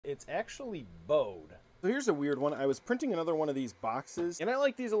it's actually bowed. So here's a weird one. I was printing another one of these boxes, and I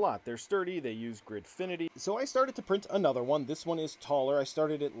like these a lot. They're sturdy, they use Gridfinity. So I started to print another one. This one is taller. I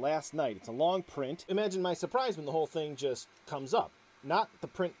started it last night. It's a long print. Imagine my surprise when the whole thing just comes up. Not the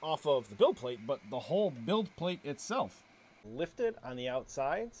print off of the build plate, but the whole build plate itself. Lifted on the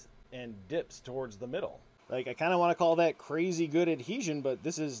outsides and dips towards the middle. Like, I kind of want to call that crazy good adhesion, but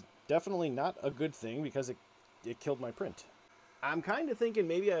this is definitely not a good thing because it killed my print. I'm kind of thinking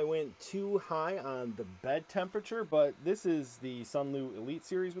maybe I went too high on the bed temperature, but this is the Sunlu Elite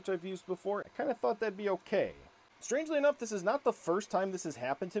series, which I've used before. I kind of thought that'd be okay. Strangely enough, this is not the first time this has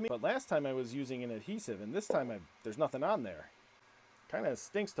happened to me, but last time I was using an adhesive, and this time there's nothing on there. Kind of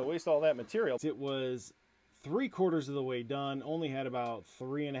stinks to waste all that material. It was 3/4 of the way done, only had about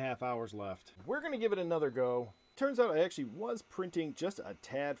 3.5 hours left. We're going to give it another go. Turns out I actually was printing just a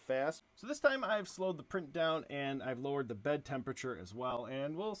tad fast. So this time I've slowed the print down and I've lowered the bed temperature as well,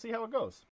 and we'll see how it goes.